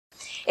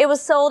It was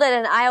sold at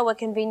an Iowa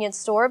convenience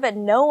store, but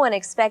no one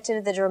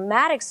expected the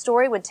dramatic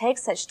story would take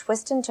such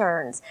twists and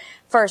turns.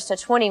 First, a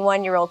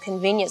 21-year-old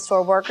convenience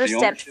store worker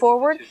stepped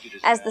forward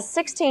as the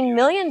 $16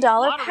 million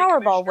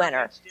Powerball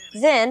winner.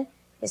 Then,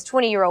 his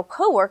 20-year-old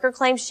co-worker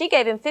claimed she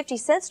gave him 50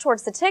 cents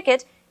towards the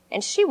ticket,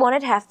 and she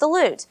wanted half the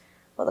loot.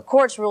 Well, the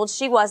courts ruled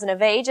she wasn't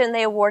of age, and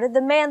they awarded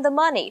the man the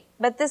money.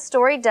 But this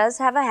story does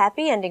have a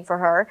happy ending for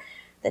her.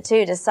 The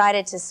two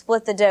decided to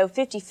split the dough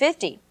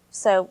 50-50.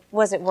 So,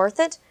 was it worth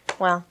it?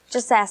 Well,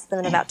 just ask them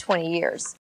in about 20 years.